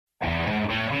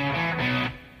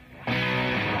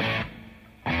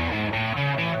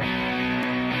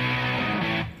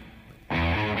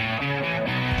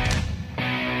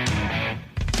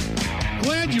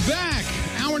Glad you're back.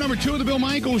 Hour number 2 of the Bill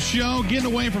Michaels Show,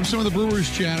 getting away from some of the Brewers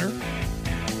chatter.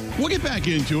 We'll get back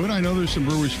into it. I know there's some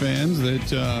Brewers fans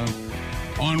that,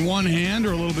 on one hand,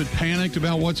 are a little bit panicked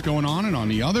about what's going on, and on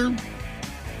the other,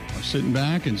 are sitting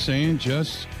back and saying,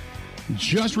 just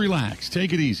relax.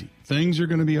 Take it easy. Things are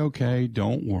going to be okay.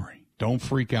 Don't worry. Don't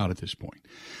freak out at this point.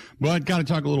 But got to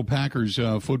talk a little Packers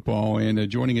football, and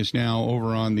joining us now over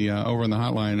on the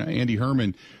hotline, Andy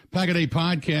Herman, Pack-A-Day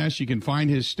Podcast. You can find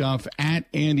his stuff at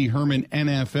Andy Herman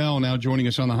NFL. Now joining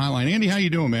us on the hotline. Andy, how you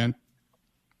doing, man?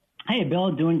 Hey,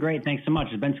 Bill, doing great. Thanks so much.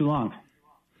 It's been too long.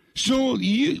 So,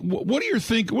 what are you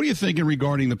thinking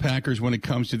regarding the Packers when it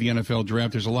comes to the NFL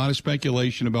draft? There's a lot of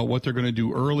speculation about what they're going to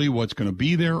do early, what's going to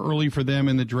be there early for them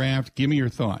in the draft. Give me your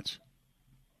thoughts.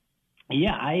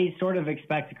 Yeah, I sort of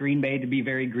expect Green Bay to be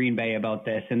very Green Bay about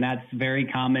this, and that's very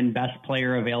common, best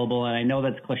player available, and I know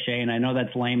that's cliche, and I know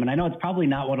that's lame, and I know it's probably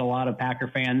not what a lot of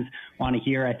Packer fans want to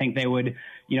hear. I think they would,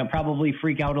 probably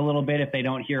freak out a little bit if they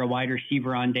don't hear a wide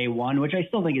receiver on day one, which I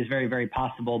still think is very, very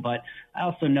possible, but I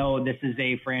also know this is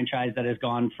a franchise that has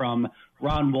gone from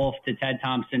Ron Wolf to Ted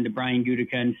Thompson to Brian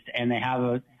Gutekunst, and they have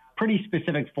a pretty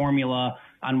specific formula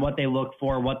on what they look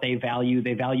for, what they value.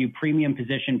 They value premium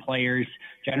position players,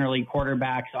 generally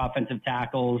quarterbacks, offensive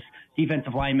tackles,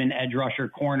 defensive linemen, edge rusher,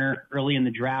 corner early in the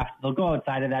draft. They'll go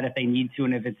outside of that if they need to,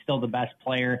 and if it's still the best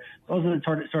player. Those are the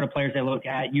sort of players they look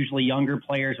at, usually younger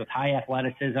players with high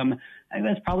athleticism. I think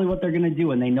that's probably what they're going to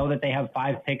do, and they know that they have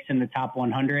 5 picks in the top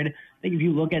 100. I think if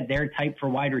you look at their type for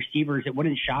wide receivers, it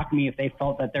wouldn't shock me if they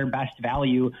felt that their best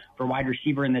value for wide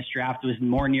receiver in this draft was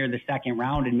more near the second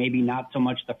round and maybe not so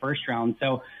much the first round.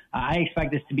 So I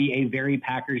expect this to be a very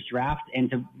Packers draft and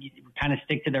to kind of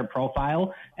stick to their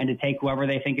profile and to take whoever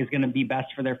they think is going to be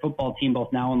best for their football team,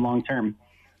 both now and long term.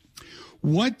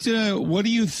 What do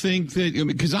you think that,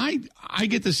 because I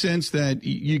get the sense that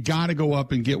you got to go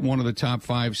up and get one of the top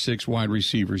 5, 6 wide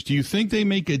receivers. Do you think they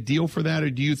make a deal for that,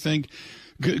 or do you think,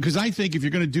 because I think if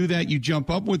you're going to do that, you jump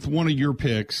up with one of your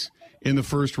picks in the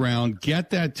first round,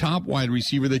 get that top wide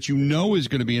receiver that you know is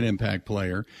going to be an impact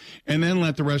player, and then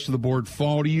let the rest of the board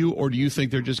fall to you? Or do you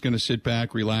think they're just going to sit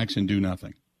back, relax, and do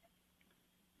nothing?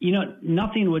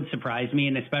 Nothing would surprise me,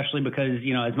 and especially because,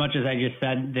 as much as I just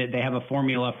said that they have a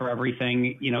formula for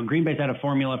everything, Green Bay's had a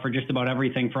formula for just about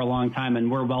everything for a long time,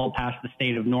 and we're well past the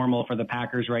state of normal for the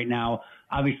Packers right now.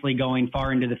 Obviously going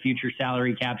far into the future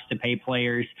salary caps to pay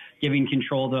players, giving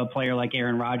control to a player like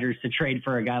Aaron Rodgers to trade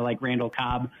for a guy like Randall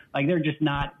Cobb. Like, they're just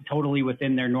not totally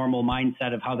within their normal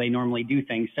mindset of how they normally do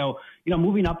things. So,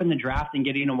 moving up in the draft and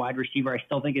getting a wide receiver, I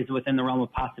still think is within the realm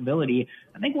of possibility.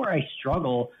 I think where I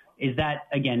struggle is that,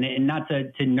 again, and not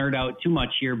to nerd out too much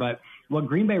here, but what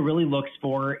Green Bay really looks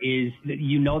for is that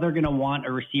they're going to want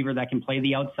a receiver that can play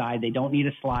the outside. They don't need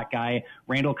a slot guy.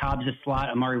 Randall Cobb's a slot.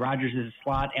 Amari Rodgers is a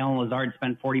slot. Alan Lazard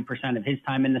spent 40% of his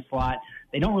time in the slot.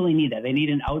 They don't really need that. They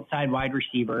need an outside wide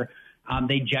receiver.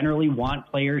 They generally want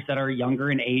players that are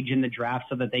younger in age in the draft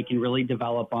so that they can really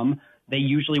develop them. They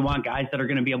usually want guys that are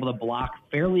going to be able to block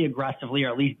fairly aggressively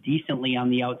or at least decently on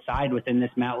the outside within this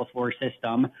Matt LaFleur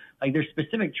system. Like, there's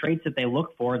specific traits that they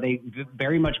look for. They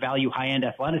very much value high-end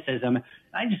athleticism.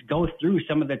 I just go through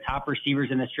some of the top receivers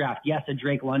in this draft. Yes, a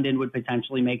Drake London would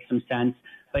potentially make some sense.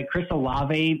 But Chris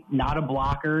Olave, not a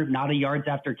blocker, not a yards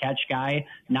after catch guy,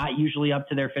 not usually up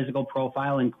to their physical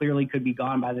profile, and clearly could be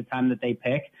gone by the time that they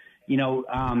pick.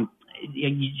 Jahan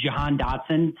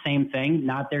Dotson, same thing,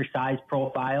 not their size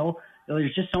profile.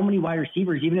 There's just so many wide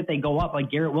receivers, even if they go up, like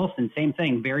Garrett Wilson, same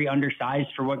thing, very undersized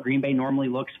for what Green Bay normally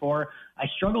looks for. I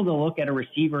struggle to look at a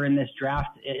receiver in this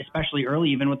draft, especially early,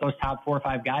 even with those top 4 or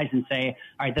 5 guys, and say,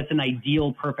 all right, that's an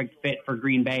ideal, perfect fit for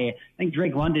Green Bay. I think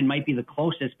Drake London might be the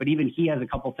closest, but even he has a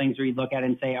couple things where you look at it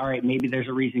and say, all right, maybe there's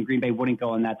a reason Green Bay wouldn't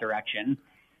go in that direction.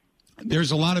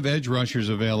 There's a lot of edge rushers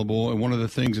available, and one of the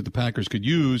things that the Packers could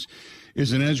use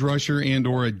is an edge rusher and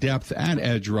or a depth at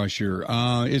edge rusher.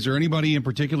 Is there anybody in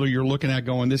particular you're looking at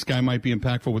going, this guy might be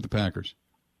impactful with the Packers?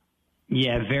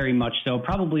 Yeah, very much so.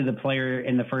 Probably the player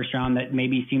in the first round that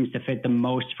maybe seems to fit the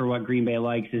most for what Green Bay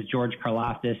likes is George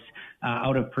Karlaftis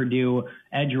out of Purdue.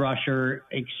 Edge rusher,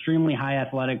 extremely high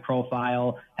athletic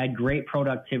profile, had great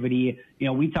productivity.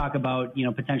 We talk about,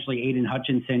 potentially Aiden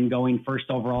Hutchinson going first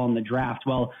overall in the draft.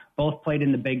 Well, both played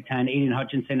in the Big Ten. Aiden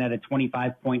Hutchinson had a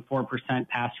 25.4%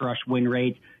 pass rush win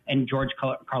rate, and George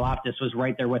Karlaftis was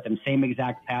right there with him. Same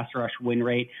exact pass rush win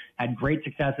rate. Had great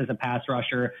success as a pass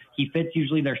rusher. He fits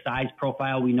usually their size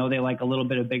profile. We know they like a little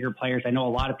bit of bigger players. I know a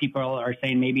lot of people are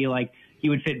saying maybe like he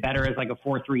would fit better as like a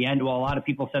 4-3 end. Well, a lot of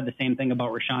people said the same thing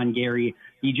about Rashawn Gary.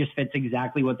 He just fits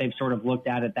exactly what they've sort of looked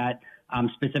at that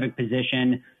specific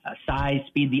position. Size,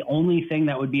 speed. The only thing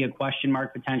that would be a question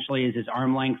mark potentially is his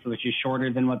arm length, which is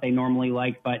shorter than what they normally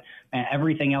like. But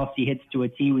everything else he hits to a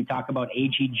T. We talk about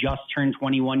age. He just turned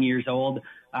 21 years old.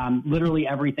 Literally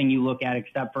everything you look at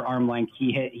except for arm length,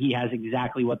 he has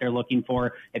exactly what they're looking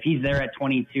for. If he's there at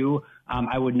 22,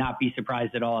 I would not be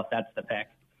surprised at all if that's the pick.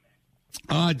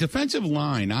 Defensive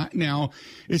line. Now,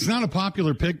 it's not a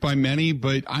popular pick by many,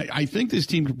 but I think this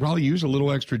team could probably use a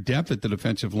little extra depth at the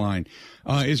defensive line.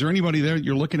 Is there anybody there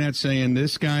you're looking at saying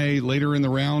this guy later in the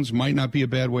rounds might not be a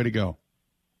bad way to go?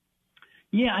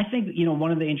 Yeah, I think,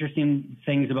 one of the interesting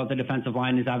things about the defensive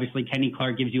line is obviously Kenny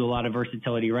Clark gives you a lot of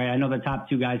versatility, right? I know the top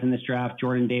two guys in this draft,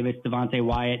 Jordan Davis, Devontae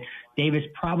Wyatt. Davis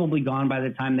probably gone by the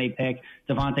time they pick.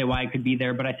 Devontae Wyatt could be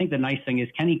there. But I think the nice thing is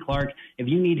Kenny Clark, if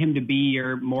you need him to be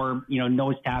your more,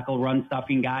 nose tackle, run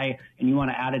stuffing guy, and you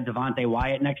want to add a Devontae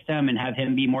Wyatt next to him and have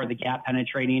him be more the gap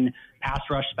penetrating pass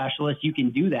rush specialist, you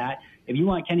can do that. If you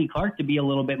want Kenny Clark to be a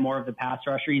little bit more of the pass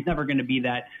rusher, he's never going to be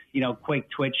that, quick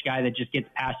twitch guy that just gets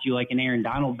past you like an Aaron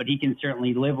Donald, but he can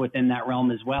certainly live within that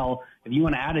realm as well. If you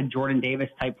want to add a Jordan Davis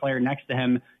type player next to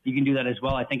him, you can do that as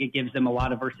well. I think it gives them a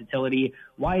lot of versatility.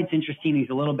 Why it's interesting, he's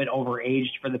a little bit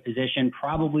overaged for the position,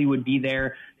 probably would be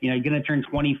there. You're going to turn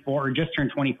 24 or just turn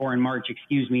 24 in March,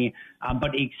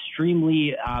 but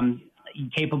extremely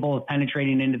capable of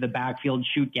penetrating into the backfield,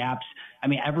 shoot gaps. I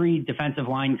mean, every defensive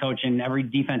line coach and every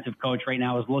defensive coach right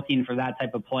now is looking for that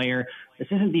type of player. This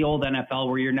isn't the old NFL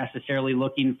where you're necessarily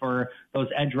looking for those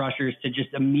edge rushers to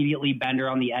just immediately bender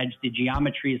on the edge. The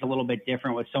geometry is a little bit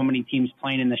different with so many teams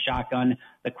playing in the shotgun.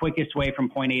 The quickest way from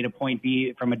point A to point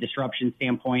B from a disruption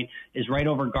standpoint is right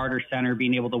over guard or center,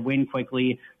 being able to win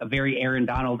quickly, a very Aaron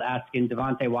Donald-esque, and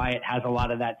Devontae Wyatt has a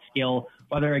lot of that skill.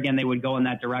 Whether, again, they would go in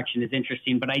that direction is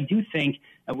interesting. But I do think,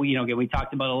 we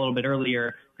talked about a little bit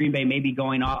earlier, Green Bay may be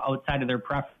going outside of their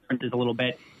preferences a little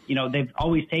bit. They've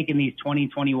always taken these 20,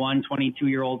 21,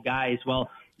 22-year-old guys.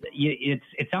 Well,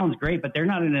 it sounds great, but they're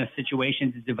not in a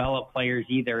situation to develop players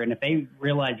either. And if they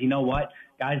realize,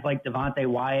 guys like Devontae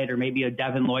Wyatt or maybe a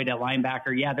Devin Lloyd at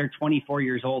linebacker, yeah, they're 24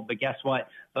 years old, but guess what?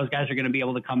 Those guys are going to be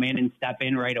able to come in and step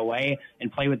in right away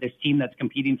and play with this team that's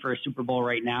competing for a Super Bowl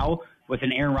right now with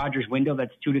an Aaron Rodgers window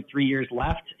that's 2 to 3 years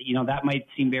left. That might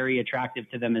seem very attractive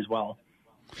to them as well.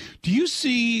 Do you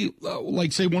see,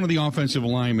 say, one of the offensive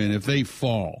linemen, if they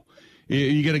fall,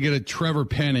 you got to get a Trevor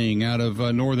Penning out of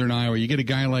Northern Iowa. You get a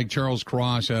guy like Charles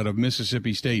Cross out of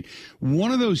Mississippi State.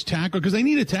 One of those tackles, because they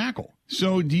need a tackle.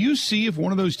 So do you see if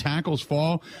one of those tackles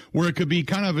fall where it could be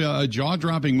kind of a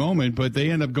jaw-dropping moment, but they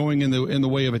end up going in the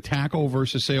way of a tackle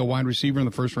versus, say, a wide receiver in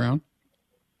the first round?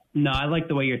 No, I like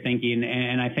the way you're thinking,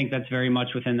 and I think that's very much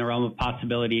within the realm of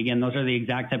possibility. Again, those are the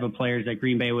exact type of players that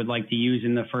Green Bay would like to use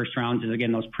in the first rounds, is,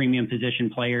 again, those premium position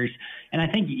players. And I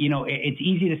think, it's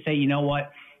easy to say,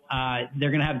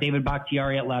 they're going to have David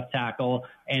Bakhtiari at left tackle,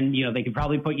 and, they could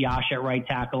probably put Yash at right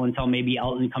tackle until maybe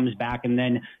Elton comes back. And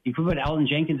then you could put Elton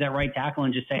Jenkins at right tackle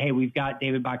and just say, hey, we've got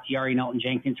David Bakhtiari and Elton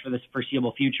Jenkins for this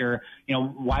foreseeable future.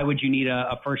 Why would you need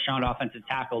a first-round offensive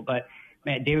tackle? But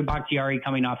man, David Bakhtiari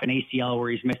coming off an ACL where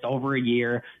he's missed over a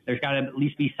year. There's got to at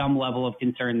least be some level of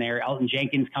concern there. Elton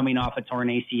Jenkins coming off a torn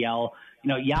ACL.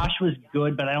 Yash was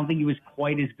good, but I don't think he was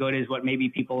quite as good as what maybe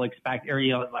people expect or,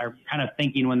 are kind of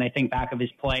thinking when they think back of his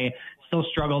play. Still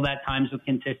struggled at times with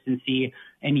consistency.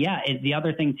 And the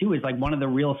other thing too is one of the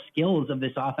real skills of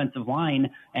this offensive line,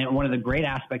 and one of the great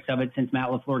aspects of it since Matt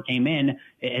LaFleur came in,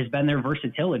 has been their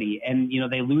versatility. And,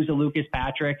 they lose a Lucas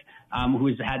Patrick,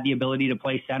 who's had the ability to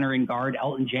play center and guard.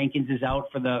 Elton Jenkins is out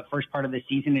for the first part of the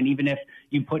season. And even if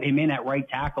you put him in at right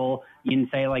tackle, you can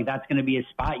say that's going to be his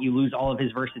spot. You lose all of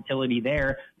his versatility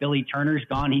there. Billy Turner's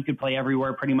gone. He could play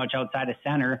everywhere pretty much outside of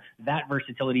center. That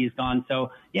versatility is gone.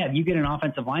 So if you get an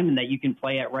offensive lineman that you can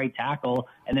play at right tackle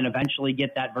and then eventually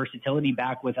get that versatility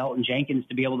back with Elton Jenkins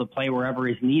to be able to play wherever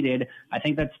is needed, I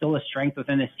think that's still a strength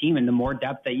within this team. And the more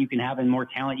depth that you can have and more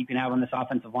talent you can have on this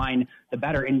offensive line, the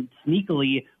better. And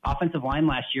sneakily, offensive line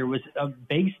last year was a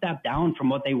big step down from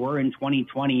what they were in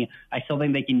 2020. I still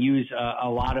think they can use a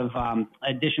lot of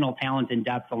additional talent and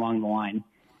depth along the line.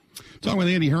 Talking with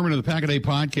Andy Herman of the Pack a Day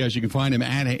podcast. You can find him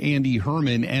at Andy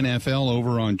Herman NFL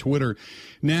over on Twitter.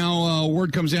 Now,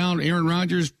 word comes out, Aaron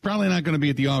Rodgers probably not going to be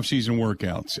at the offseason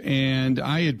workouts. And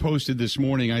I had posted this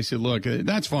morning, I said, look,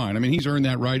 that's fine. I mean, he's earned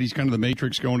that right. He's kind of the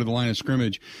matrix going to the line of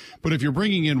scrimmage. But if you're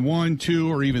bringing in 1,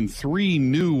 2, or even 3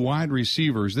 new wide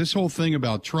receivers, this whole thing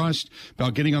about trust,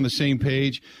 about getting on the same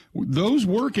page, those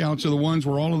workouts are the ones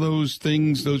where all of those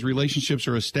things, those relationships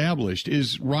are established.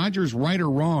 Is Rodgers right or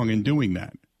wrong in doing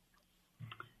that?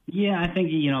 Yeah, I think,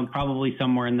 probably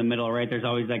somewhere in the middle, right? There's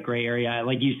always that gray area.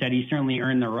 Like you said, he certainly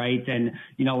earned the right. And,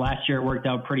 last year it worked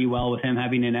out pretty well with him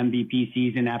having an MVP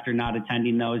season after not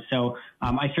attending those. So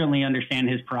I certainly understand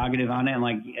his prerogative on it. And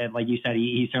like you said,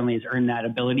 he certainly has earned that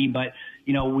ability. But,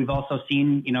 we've also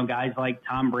seen, guys like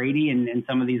Tom Brady and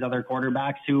some of these other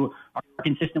quarterbacks who are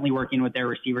consistently working with their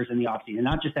receivers in the offseason,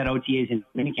 not just at OTAs and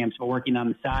minicamps, but working on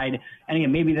the side. And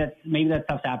again, maybe that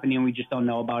stuff's happening and we just don't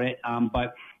know about it.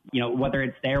 But whether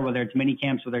it's there, whether it's mini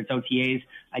camps, whether it's OTAs,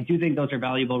 I do think those are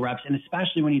valuable reps. And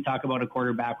especially when you talk about a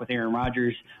quarterback with Aaron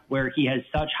Rodgers, where he has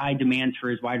such high demands for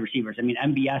his wide receivers. I mean,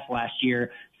 MBS last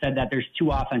year said that there's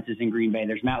two offenses in Green Bay.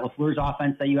 There's Matt LaFleur's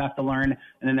offense that you have to learn,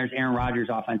 and then there's Aaron Rodgers'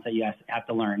 offense that you have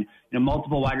to learn.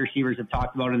 Multiple wide receivers have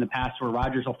talked about in the past where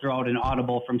Rodgers will throw out an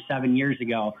audible from 7 years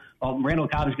ago. Well, Randall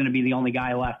Cobb is going to be the only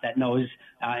guy left that knows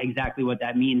exactly what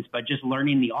that means. But just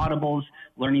learning the audibles,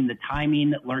 learning the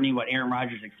timing, learning what Aaron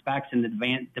Rodgers expects and the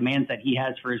demands that he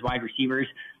has for his wide receivers,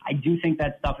 I do think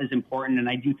that stuff is important, and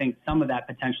I do think some of that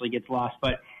potentially gets lost.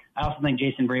 But I also think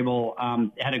Jason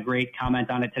Vrabel had a great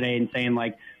comment on it today and saying,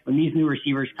 like, when these new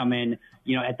receivers come in,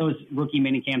 at those rookie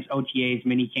minicamps, OTAs,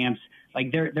 minicamps,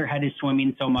 like their head is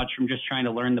swimming so much from just trying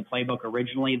to learn the playbook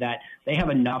originally that they have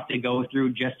enough to go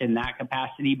through just in that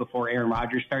capacity before Aaron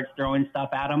Rodgers starts throwing stuff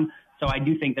at them. So I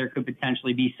do think there could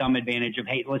potentially be some advantage of,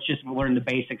 hey, let's just learn the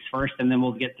basics first, and then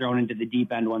we'll get thrown into the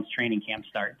deep end once training camp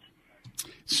starts.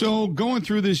 So going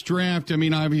through this draft, I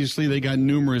mean, obviously they got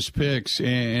numerous picks,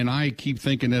 and I keep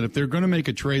thinking that if they're going to make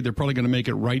a trade, they're probably going to make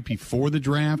it right before the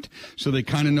draft so they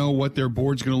kind of know what their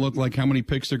board's going to look like, how many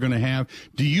picks they're going to have.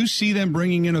 Do you see them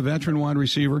bringing in a veteran wide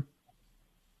receiver?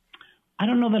 I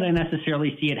don't know that I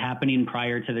necessarily see it happening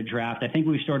prior to the draft. I think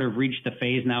we've sort of reached the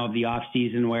phase now of the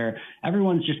offseason where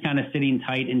everyone's just kind of sitting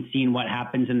tight and seeing what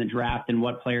happens in the draft and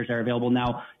what players are available.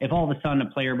 Now, if all of a sudden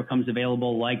a player becomes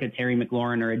available like a Terry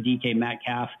McLaurin or a DK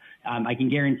Metcalf, I can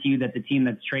guarantee you that the team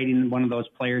that's trading one of those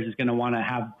players is going to want to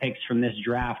have picks from this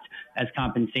draft as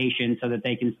compensation so that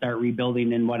they can start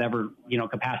rebuilding in whatever,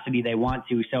 capacity they want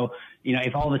to. So,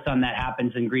 if all of a sudden that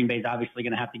happens, then Green Bay is obviously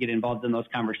going to have to get involved in those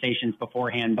conversations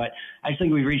beforehand. But I just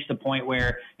think we've reached the point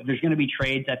where if there's going to be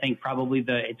trades, I think probably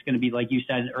it's going to be, like you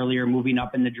said earlier, moving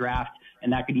up in the draft.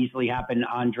 And that could easily happen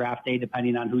on draft day,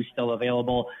 depending on who's still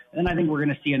available. And then I think we're going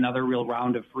to see another real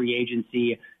round of free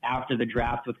agency after the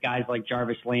draft with guys like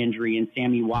Jarvis Landry and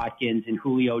Sammy Watkins and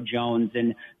Julio Jones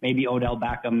and maybe Odell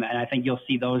Beckham. And I think you'll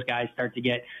see those guys start to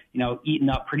get, eaten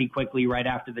up pretty quickly right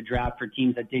after the draft for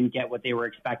teams that didn't get what they were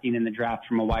expecting in the draft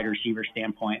from a wide receiver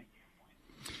standpoint.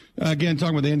 Again,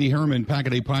 talking with Andy Herman,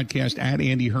 Pack-A-Day Podcast at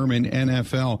Andy Herman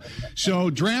NFL. So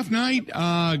draft night,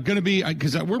 going to be,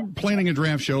 because we're planning a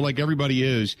draft show like everybody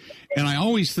is, and I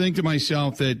always think to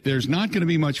myself that there's not going to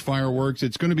be much fireworks.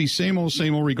 It's going to be same old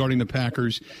regarding the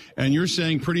Packers, and you're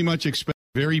saying pretty much expect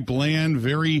very bland,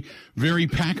 very, very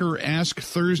Packer-esque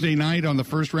Thursday night on the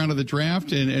first round of the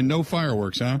draft, and no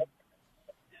fireworks, huh?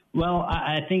 Well,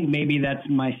 I think maybe that's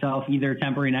myself either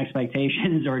tempering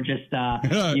expectations or just,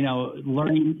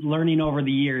 learning over the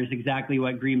years exactly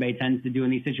what Green Bay tends to do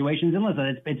in these situations. And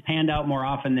listen, it's panned out more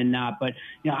often than not. But,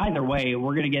 either way,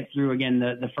 we're going to get through, again,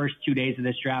 the first 2 days of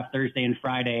this draft, Thursday and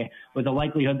Friday, with the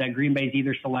likelihood that Green Bay's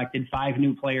either selected 5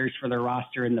 new players for their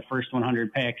roster in the first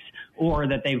 100 picks or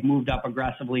that they've moved up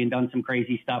aggressively and done some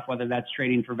crazy stuff, whether that's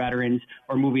trading for veterans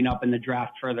or moving up in the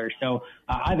draft further. So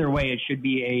either way, it should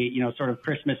be a, sort of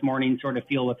Christmas morning sort of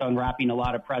feel with unwrapping a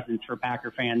lot of presents for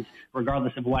Packer fans,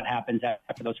 regardless of what happens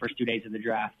after those first 2 days of the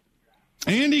draft.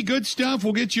 Andy, good stuff.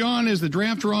 We'll get you on as the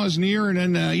draft draws near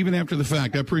and then even after the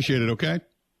fact. I appreciate it, okay?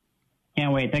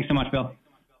 Can't wait. Thanks so much, Bill. All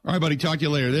right, buddy. Talk to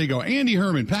you later. There you go. Andy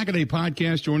Herman, Pack-A-Day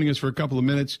Podcast, joining us for a couple of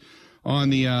minutes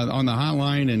on the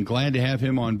hotline, and glad to have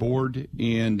him on board.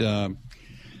 And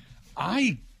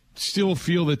I still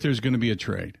feel that there's going to be a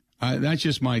trade. That's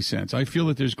just my sense. I feel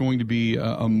that there's going to be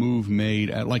a move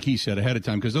made, like he said, ahead of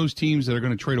time, because those teams that are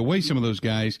going to trade away some of those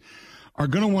guys are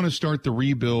going to want to start the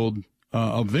rebuild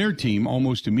of their team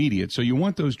almost immediate. So you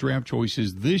want those draft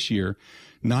choices this year,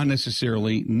 not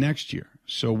necessarily next year.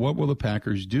 So what will the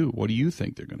Packers do? What do you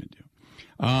think they're going to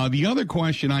do? The other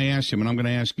question I asked him, and I'm going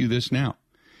to ask you this now.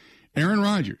 Aaron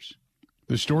Rodgers,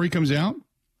 the story comes out,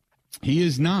 he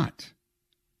is not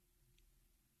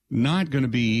going to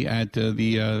be at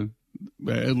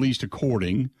at least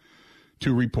according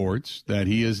to reports, that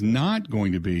he is not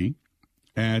going to be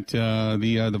at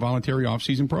the voluntary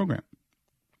offseason program.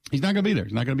 He's not going to be there.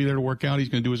 He's not going to be there to work out. He's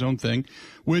going to do his own thing,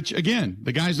 which, again,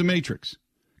 the guy's the Matrix.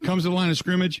 Comes to the line of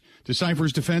scrimmage,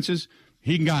 deciphers defenses.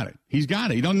 He got it. He's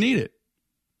got it. He doesn't need it.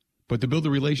 But to build a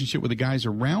relationship with the guys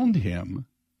around him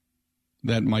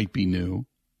that might be new,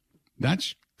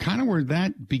 that's kind of where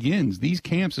that begins. These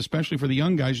camps, especially for the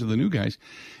young guys or the new guys,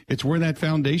 it's where that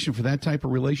foundation for that type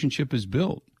of relationship is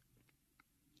built.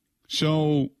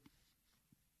 So,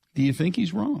 do you think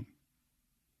he's wrong?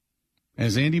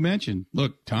 As Andy mentioned,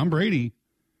 look, Tom Brady,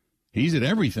 he's at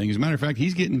everything. As a matter of fact,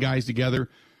 he's getting guys together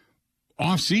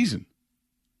off season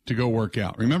to go work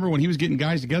out. Remember when he was getting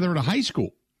guys together at a high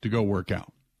school to go work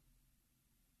out?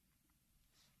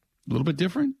 A little bit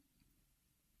different.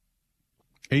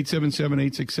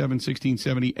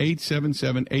 877-867-1670,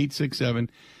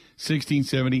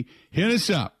 877-867-1670. Hit us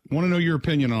up. Want to know your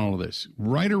opinion on all of this,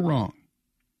 right or wrong.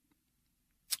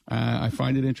 I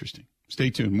find it interesting. Stay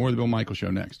tuned. More of the Bill Michaels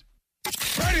Show next.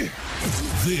 Ready?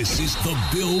 This is the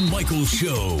Bill Michaels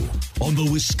Show on the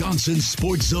Wisconsin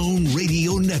Sports Zone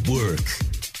Radio Network.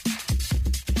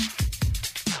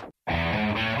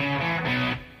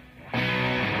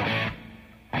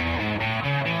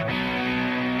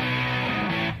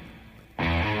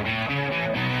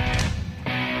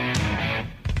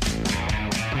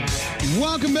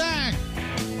 Welcome back.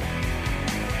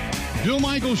 Bill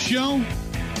Michaels Show,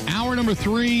 hour number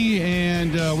 3,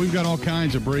 and we've got all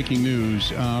kinds of breaking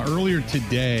news earlier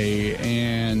today,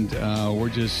 and we're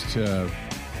just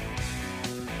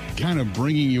kind of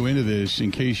bringing you into this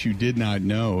in case you did not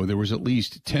know. There was at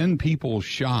least 10 people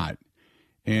shot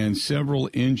and several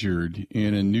injured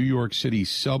in a New York City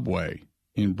subway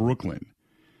in Brooklyn.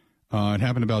 It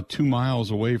happened about 2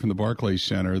 miles away from the Barclays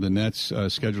Center. The Nets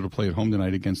scheduled to play at home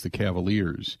tonight against the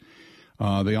Cavaliers.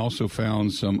 They also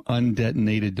found some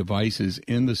undetonated devices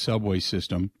in the subway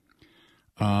system.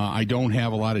 I don't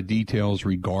have a lot of details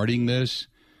regarding this,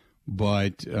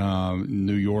 but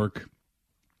New York,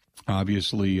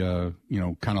 obviously,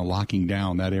 kind of locking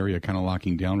down, that area kind of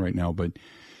locking down right now. But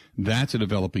that's a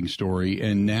developing story.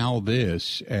 And now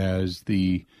this, as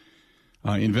the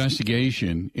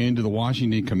investigation into the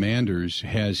Washington Commanders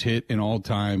has hit an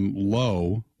all-time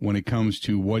low when it comes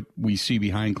to what we see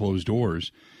behind closed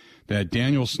doors, that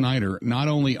Daniel Snyder not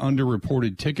only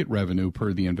underreported ticket revenue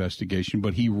per the investigation,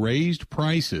 but he raised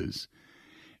prices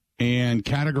and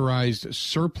categorized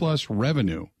surplus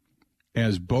revenue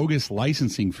as bogus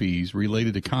licensing fees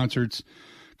related to concerts,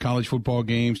 college football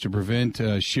games to prevent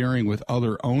sharing with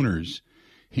other owners.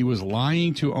 He was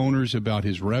lying to owners about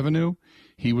his revenue.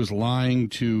 He was lying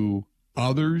to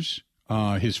others,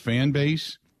 his fan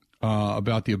base,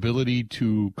 about the ability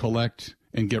to collect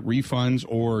and get refunds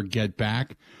or get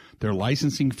back their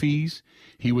licensing fees.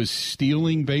 He was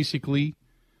stealing basically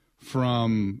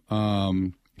from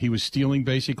those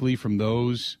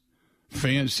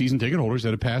season ticket holders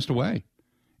that had passed away,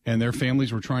 and their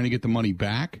families were trying to get the money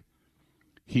back.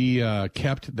 He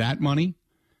kept that money.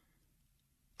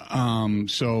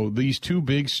 So these two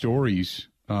big stories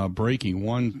breaking,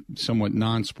 one somewhat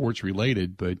non-sports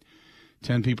related, but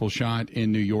 10 people shot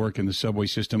in New York in the subway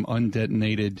system.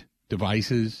 Undetonated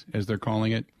devices, as they're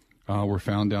calling it, were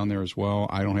found down there as well.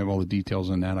 I don't have all the details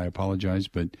on that. I apologize,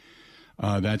 but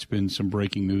that's been some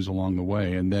breaking news along the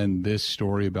way. And then this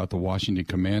story about the Washington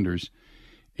Commanders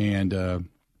and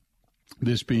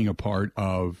this being a part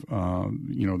of,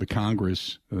 the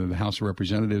Congress, the House of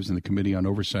Representatives and the Committee on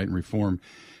Oversight and Reform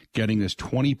getting this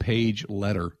 20-page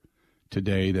letter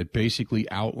today that basically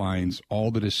outlines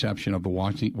all the deception of the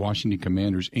Washington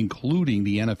Commanders, including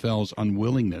the NFL's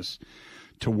unwillingness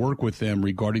to work with them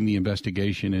regarding the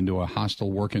investigation into a hostile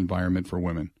work environment for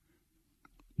women.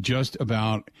 Just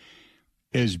about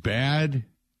as bad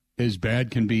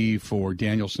can be for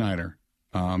Daniel Snyder.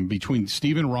 Between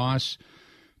Stephen Ross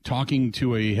talking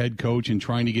to a head coach and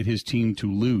trying to get his team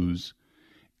to lose,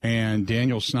 and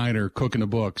Daniel Snyder cooking the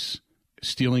books,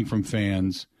 stealing from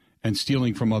fans, and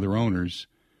stealing from other owners.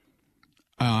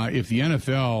 If the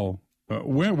NFL,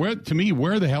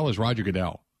 where the hell is Roger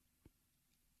Goodell?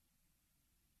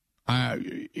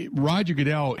 Roger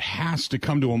Goodell has to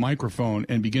come to a microphone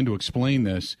and begin to explain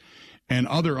this, and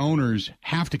other owners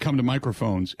have to come to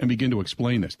microphones and begin to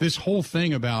explain this. This whole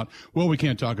thing about, well, we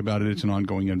can't talk about it, it's an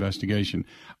ongoing investigation.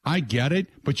 I get it,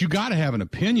 but you got to have an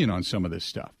opinion on some of this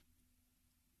stuff.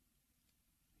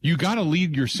 You got to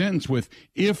lead your sentence with,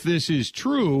 if this is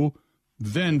true,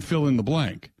 then fill in the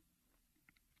blank.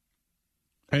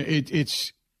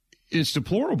 It's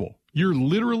deplorable. You're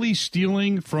literally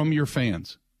stealing from your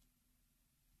fans.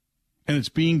 And it's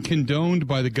being condoned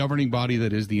by the governing body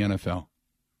that is the NFL.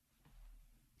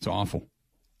 It's awful.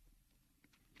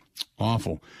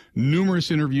 Awful. Numerous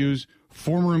interviews,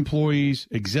 former employees,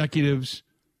 executives,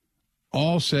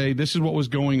 all say this is what was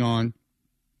going on.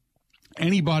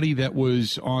 Anybody that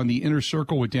was on the inner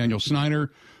circle with Daniel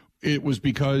Snyder, it was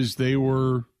because they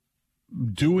were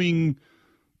doing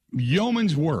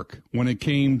yeoman's work when it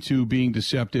came to being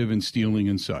deceptive and stealing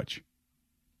and such.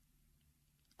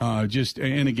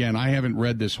 And again, I haven't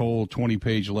read this whole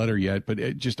 20-page letter yet, but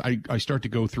I start to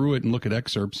go through it and look at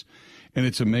excerpts, and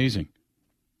it's amazing.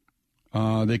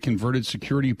 They converted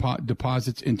security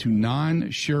deposits into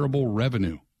non-shareable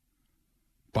revenue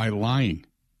by lying.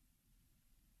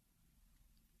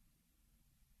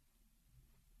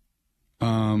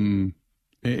 I'm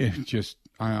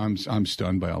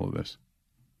stunned by all of this.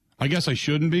 I guess I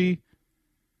shouldn't be,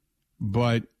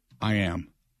 but I am.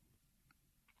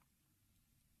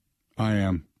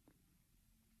 The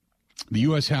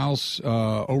U.S. House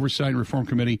Oversight and Reform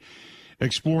Committee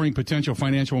exploring potential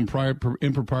financial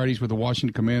improprieties with the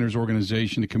Washington Commanders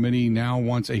organization. The committee now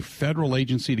wants a federal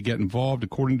agency to get involved.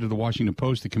 According to the Washington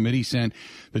Post, the committee sent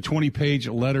the 20-page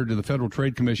letter to the Federal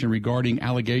Trade Commission regarding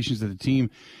allegations that the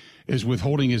team is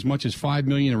withholding as much as $5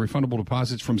 million in refundable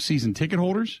deposits from season ticket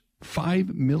holders.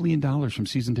 $5 million from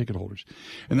season ticket holders.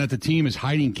 And that the team is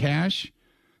hiding cash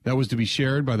that was to be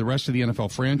shared by the rest of the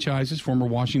NFL franchises. Former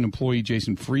Washington employee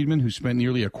Jason Friedman, who spent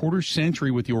nearly a quarter century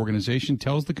with the organization,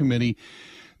 tells the committee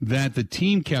that the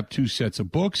team kept 2 sets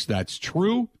of books. That's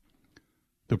true.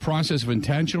 The process of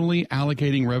intentionally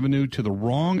allocating revenue to the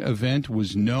wrong event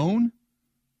was known.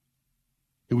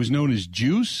 It was known as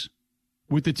juice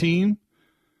with the team,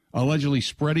 allegedly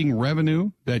spreading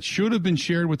revenue that should have been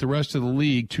shared with the rest of the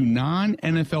league to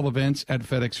non-NFL events at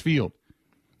FedEx Field.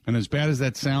 And as bad as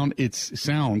that sounds,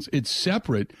 it's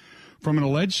separate from an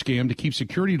alleged scam to keep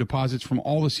security deposits from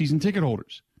all the season ticket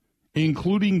holders,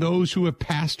 including those who have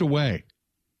passed away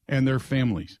and their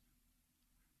families.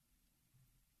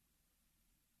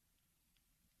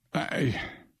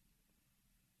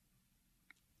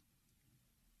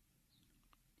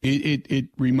 It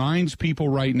reminds people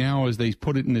right now, as they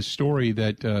put it in this story,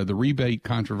 that the rebate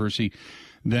controversy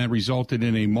that resulted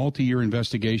in a multi-year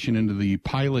investigation into the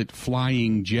Pilot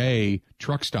Flying J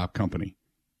truck stop company,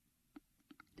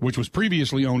 which was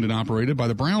previously owned and operated by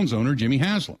the Browns owner, Jimmy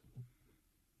Haslam,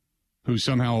 who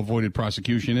somehow avoided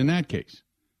prosecution in that case.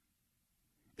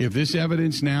 If this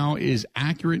evidence now is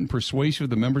accurate and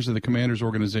persuasive, the members of the Commanders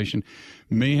organization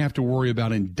may have to worry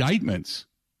about indictments,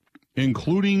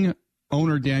 including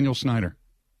owner Daniel Snyder.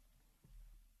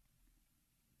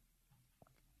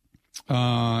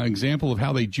 Example of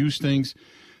how they juice things.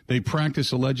 They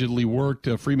practice allegedly worked.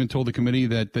 Freeman told the committee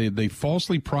that they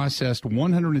falsely processed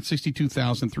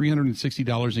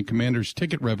 $162,360 in Commanders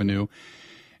ticket revenue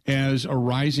as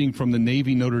arising from the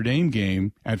Navy Notre Dame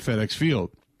game at FedEx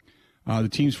Field. The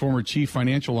team's former chief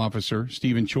financial officer,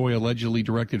 Stephen Choi, allegedly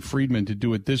directed Friedman to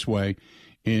do it this way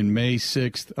in May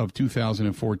 6th of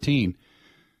 2014.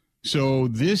 So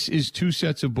this is 2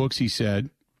 sets of books, he said.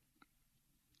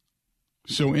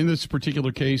 So in this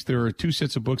particular case, there are 2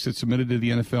 sets of books that submitted to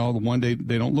the NFL. The one they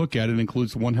don't look at it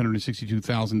includes the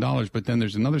 $162,000, but then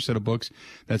there's another set of books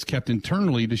that's kept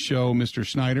internally to show Mr.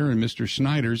 Snyder and Mr.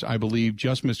 Snyder's, I believe,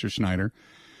 just Mr. Snyder,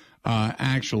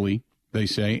 actually, they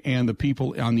say, and the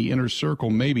people on the inner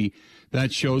circle, maybe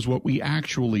that shows what we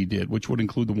actually did, which would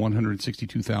include the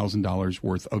 $162,000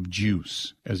 worth of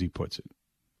juice, as he puts it.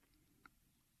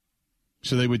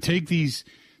 So they would take the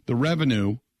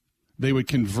revenue, they would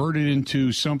convert it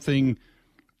into something.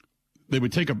 They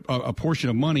would take a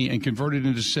portion of money and convert it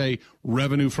into, say,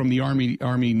 revenue from the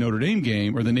Army Notre Dame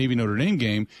game or the Navy Notre Dame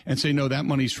game and say, no, that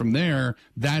money's from there.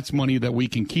 That's money that we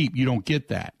can keep. You don't get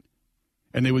that.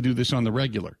 And they would do this on the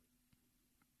regular.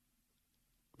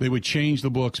 They would change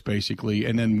the books, basically,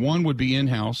 and then one would be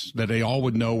in-house, that they all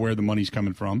would know where the money's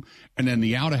coming from, and then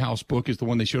the out-of-house book is the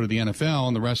one they show to the NFL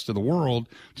and the rest of the world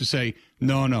to say,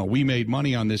 no, we made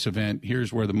money on this event.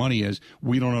 Here's where the money is.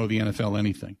 We don't owe the NFL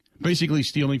anything. Basically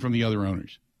stealing from the other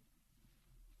owners.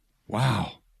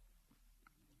 Wow.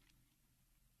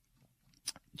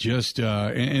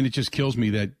 And it just kills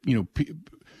me that,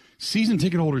 season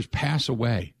ticket holders pass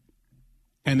away,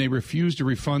 and they refuse to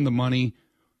refund the money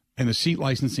and the seat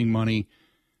licensing money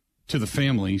to the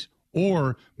families,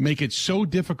 or make it so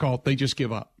difficult they just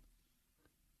give up.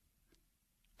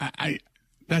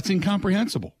 That's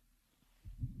incomprehensible.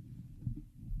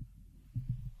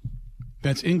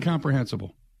 That's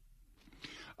incomprehensible.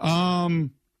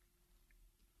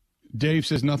 Dave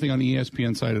says nothing on the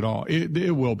ESPN site at all.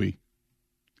 It will be.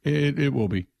 It will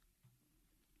be.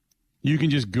 You can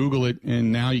just Google it,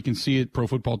 and now you can see it. Pro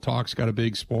Football Talk's got a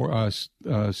big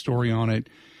story on it.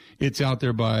 It's out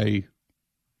there by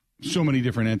so many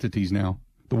different entities now.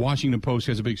 The Washington Post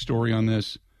has a big story on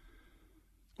this.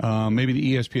 Maybe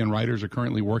the ESPN writers are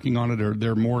currently working on it, or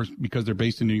they're more, because they're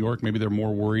based in New York, maybe they're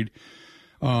more worried,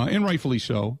 and rightfully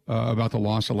so, about the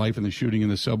loss of life and the shooting in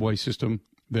the subway system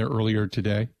there earlier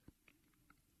today.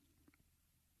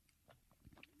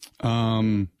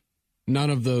 None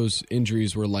of those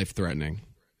injuries were life-threatening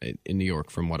in New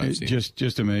York from what I've seen.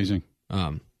 Just amazing.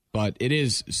 But it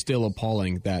is still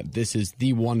appalling that this is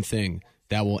the one thing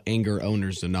that will anger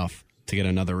owners enough to get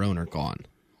another owner gone.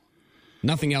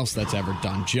 Nothing else that's ever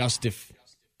done. Just if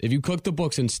you cook the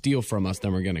books and steal from us,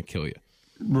 then we're going to kill you.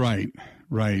 Right.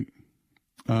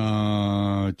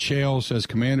 Chael says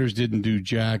Commanders didn't do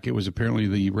jack. It was apparently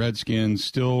the Redskins.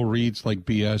 Still reads like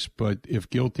BS, but if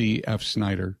guilty, F.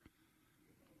 Snyder.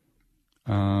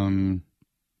 Tom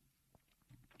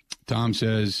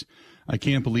says, I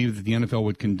can't believe that the NFL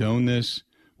would condone this.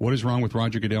 What is wrong with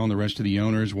Roger Goodell and the rest of the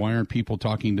owners? Why aren't people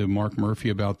talking to Mark Murphy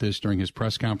about this during his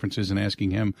press conferences and asking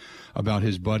him about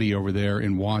his buddy over there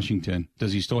in Washington?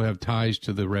 Does he still have ties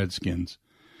to the Redskins?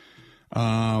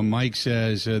 Mike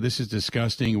says, this is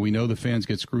disgusting. We know the fans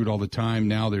get screwed all the time.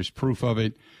 Now there's proof of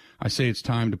it. I say it's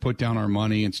time to put down our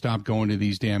money and stop going to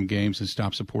these damn games and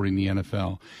stop supporting the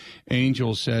NFL.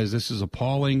 Angel says, this is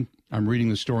appalling. I'm reading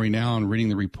the story now and reading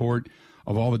the report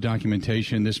of all the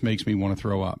documentation. This makes me want to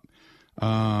throw up.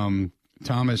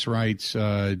 Thomas writes,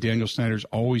 Daniel Snyder's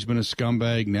always been a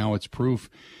scumbag. Now it's proof.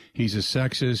 He's a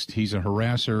sexist, he's a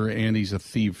harasser, and he's a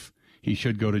thief. He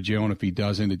should go to jail, and if he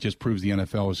doesn't, it just proves the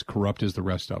NFL is corrupt as the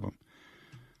rest of them.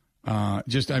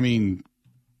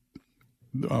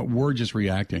 We're just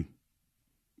reacting.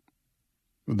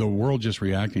 The world just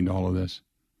reacting to all of this.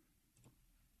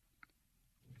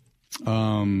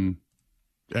 I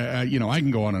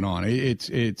can go on and on.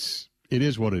 It is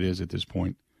what it is at this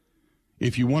point.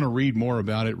 If you want to read more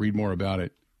about it, read more about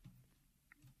it.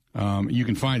 You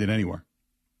can find it anywhere.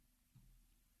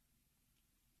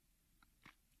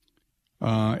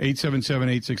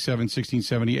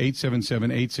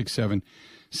 877-867-1670,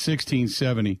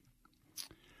 877-867-1670.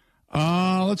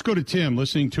 Let's go to Tim,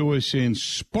 listening to us in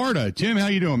Sparta. Tim, how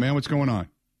you doing, man? What's going on?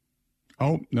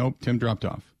 Oh, nope, Tim dropped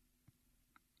off.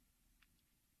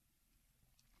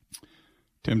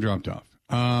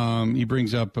 He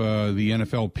brings up the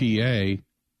NFLPA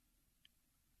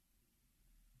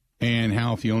and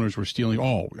how if the owners were stealing.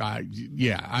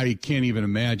 I can't even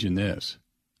imagine this.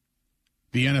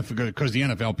 The NFL, because the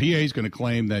NFLPA is going to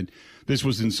claim that this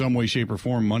was in some way, shape, or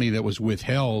form money that was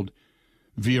withheld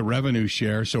via revenue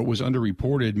share, so it was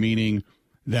underreported, meaning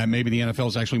that maybe the NFL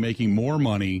is actually making more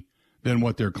money than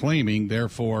what they're claiming.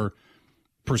 Therefore,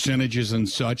 percentages and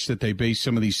such that they base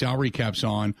some of these salary caps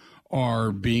on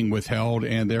are being withheld,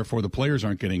 and therefore the players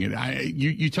aren't getting it.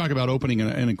 You talk about opening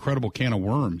an incredible can of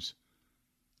worms.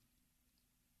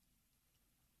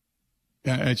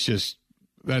 That's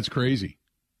crazy.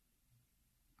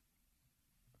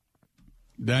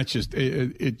 That's just,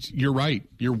 you're right.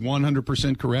 You're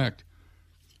 100% correct.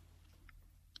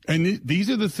 And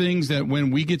these are the things that when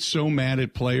we get so mad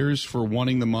at players for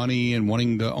wanting the money and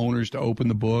wanting the owners to open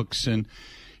the books, and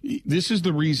this is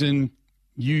the reason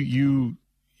you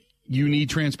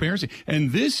need transparency.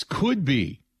 And this could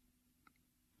be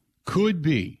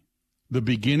the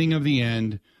beginning of the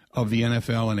end of the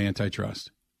NFL and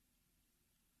antitrust.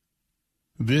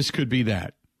 This could be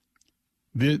that.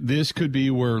 This could be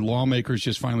where lawmakers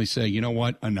just finally say, you know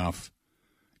what, enough,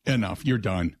 you're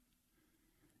done.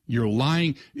 You're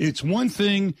lying. It's one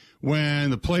thing when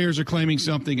the players are claiming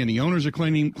something and the owners are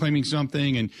claiming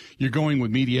something and you're going with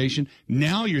mediation.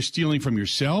 Now you're stealing from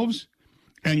yourselves,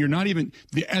 and you're not even,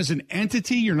 as an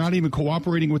entity, you're not even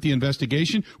cooperating with the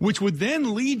investigation, which would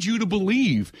then lead you to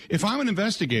believe, if I'm an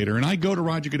investigator and I go to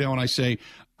Roger Goodell and I say,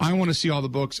 I want to see all the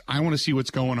books, I want to see what's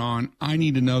going on, I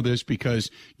need to know this because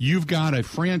you've got a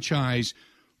franchise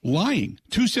lying.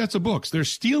 2 sets of books. They're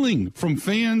stealing from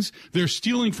fans. They're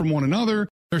stealing from one another.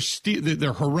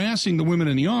 They're harassing the women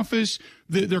in the office.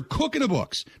 They're cooking the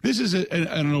books. This is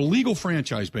an illegal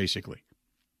franchise, basically.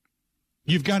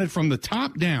 You've got it from the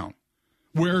top down,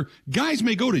 where guys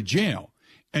may go to jail,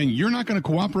 and you're not going to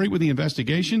cooperate with the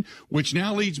investigation, which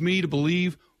now leads me to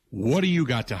believe, what do you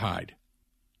got to hide?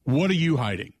 What are you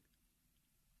hiding?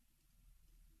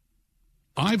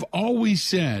 I've always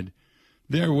said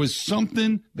there was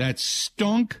something that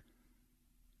stunk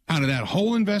out of that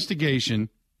whole investigation,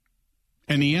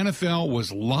 and the NFL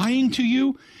was lying to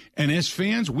you. And as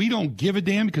fans, we don't give a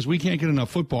damn because we can't get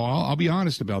enough football. I'll be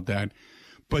honest about that.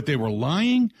 But they were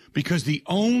lying because the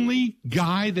only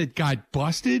guy that got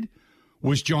busted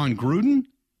was John Gruden,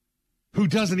 who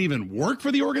doesn't even work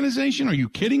for the organization. Are you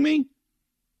kidding me?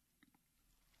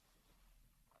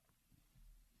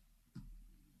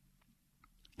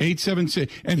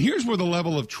 And here's where the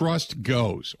level of trust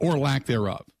goes, or lack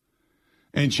thereof.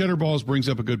 And Cheddar Balls brings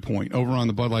up a good point. Over on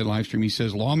the Bud Light live stream, he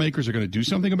says lawmakers are going to do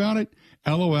something about it.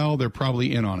 LOL, they're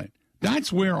probably in on it.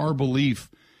 That's where our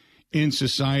belief in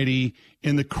society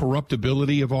and the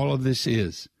corruptibility of all of this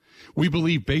is. We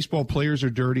believe baseball players are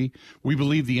dirty. We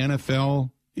believe the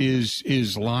NFL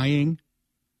is lying.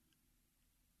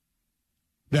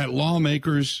 That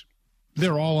lawmakers,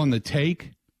 they're all on the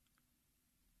take.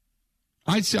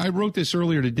 I'd say I wrote this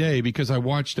earlier today because I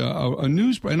watched a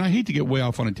news, and I hate to get way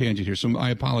off on a tangent here, so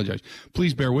I apologize.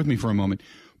 Please bear with me for a moment.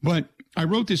 But I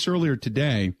wrote this earlier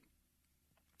today.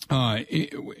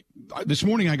 This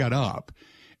morning I got up,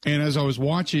 and as I was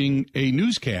watching a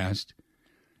newscast,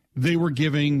 they were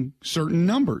giving certain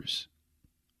numbers.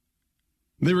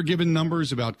 They were giving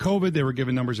numbers about COVID. They were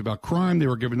giving numbers about crime. They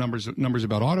were giving numbers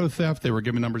about auto theft. They were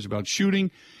giving numbers about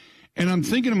shooting. And I'm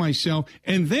thinking to myself,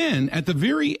 and then at the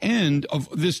very end of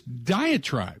this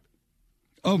diatribe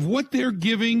of what they're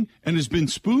giving and has been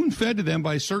spoon-fed to them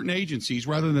by certain agencies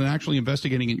rather than actually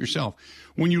investigating it yourself,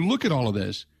 when you look at all of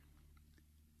this,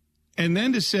 and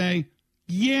then to say,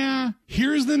 yeah,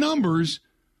 here's the numbers,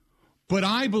 but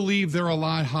I believe they're a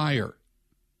lot higher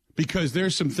because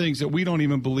there's some things that we don't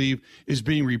even believe is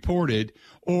being reported,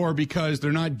 or because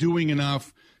they're not doing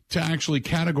enough to actually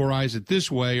categorize it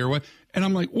this way or what. And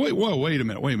I'm like, wait a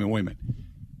minute.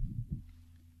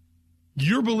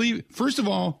 First of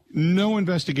all, no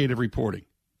investigative reporting.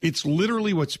 It's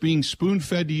literally what's being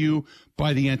spoon-fed to you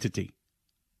by the entity.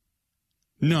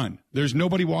 None. There's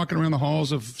nobody walking around the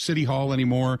halls of City Hall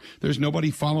anymore. There's nobody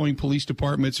following police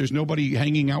departments. There's nobody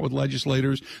hanging out with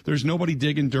legislators. There's nobody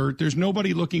digging dirt. There's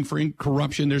nobody looking for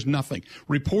corruption. There's nothing.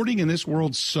 Reporting in this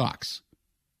world sucks.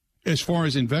 As far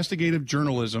as investigative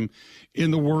journalism, in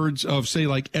the words of, say,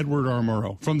 like Edward R.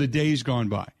 Murrow from the days gone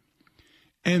by.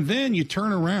 And then you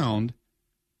turn around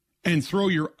and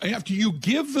after you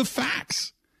give the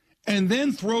facts, and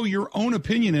then throw your own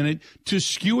opinion in it to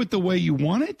skew it the way you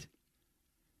want it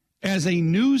as a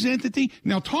news entity.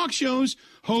 Now, talk shows,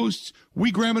 hosts,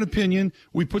 we grab an opinion,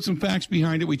 we put some facts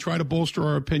behind it, we try to bolster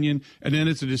our opinion, and then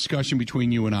it's a discussion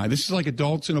between you and I. This is like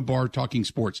adults in a bar talking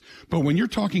sports. But when you're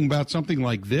talking about something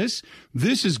like this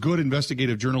is good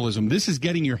investigative journalism. This is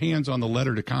getting your hands on the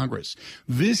letter to Congress.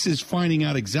 This is finding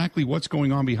out exactly what's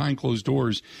going on behind closed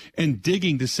doors and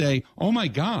digging to say, oh my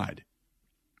God,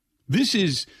 this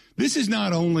is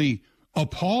not only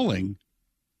appalling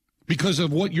because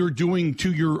of what you're doing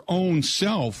to your own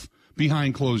self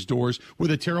behind closed doors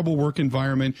with a terrible work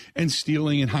environment and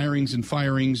stealing and hirings and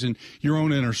firings and your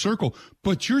own inner circle,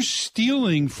 but you're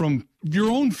stealing from your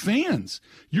own fans.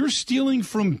 You're stealing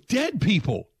from dead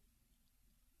people.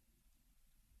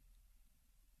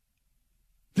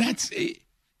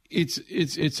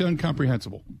 It's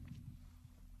incomprehensible.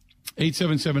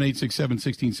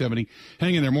 877-867-1670.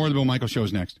 Hang in there. More of the Bill Michaels Show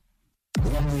is next.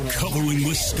 Covering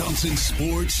Wisconsin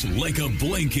sports like a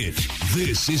blanket.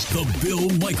 This is the Bill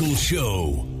Michaels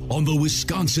Show on the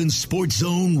Wisconsin Sports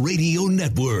Zone Radio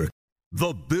Network.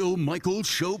 The Bill Michaels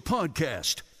Show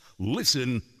podcast.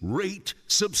 Listen, rate,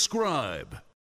 subscribe.